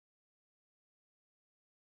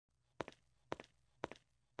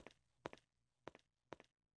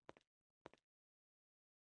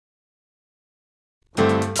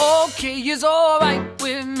Okay is alright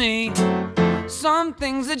with me. Some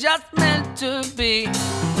things are just meant to be.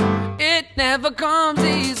 It never comes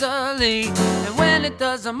easily, and when it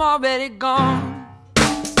does, I'm already gone.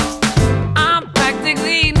 I'm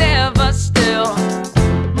practically never still,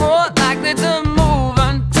 more likely to move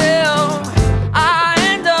until I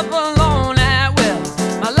end up alone at will.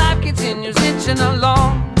 My life continues inching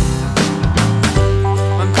along.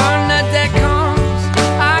 When bernadette comes,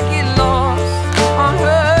 I get lost on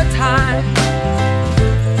her time.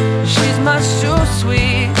 She's much too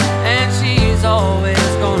sweet, and she's always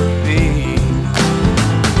gonna be.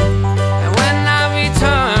 And when I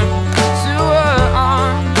return to her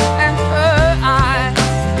arms and her eyes,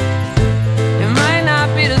 it might not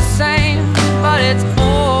be the same, but it's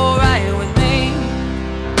alright with me.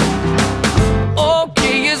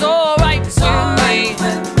 Okay is alright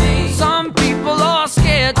with me. Some people are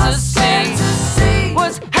scared to see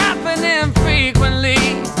what's happening frequently,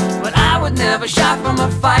 but I would never shy from a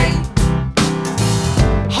fight.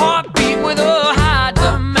 Heartbeat with a high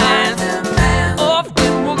demand,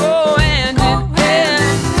 often will go hand in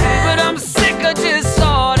hand. But I'm sick of just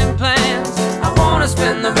starting plans. I wanna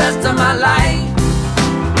spend the rest of my life.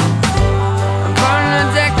 When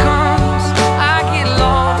bernadette comes, I get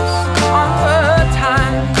lost on her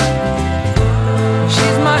time.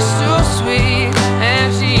 She's much too sweet, and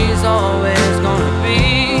she's always gonna be.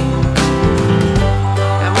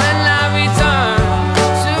 And when I return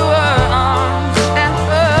to her arms and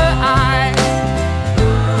her eyes,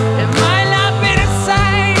 it might not be the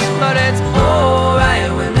same, but it's alright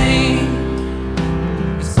with me.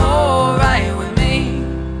 It's alright with me.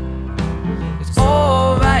 It's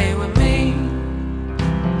alright with me.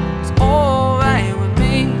 It's alright with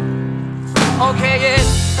me. Okay,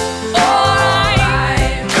 it's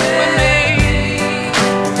alright with me.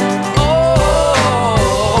 Oh,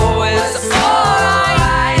 it's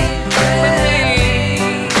alright with me.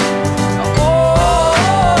 Oh,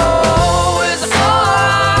 it's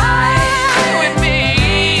alright with me.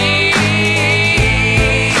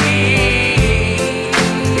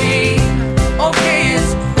 Okay,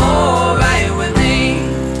 it's alright with me.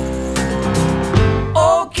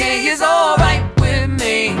 Okay is alright with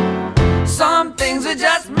me. Some things are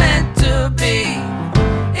just meant to be.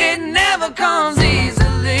 It never comes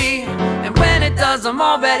easily, and when it does, I'm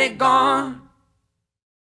already gone.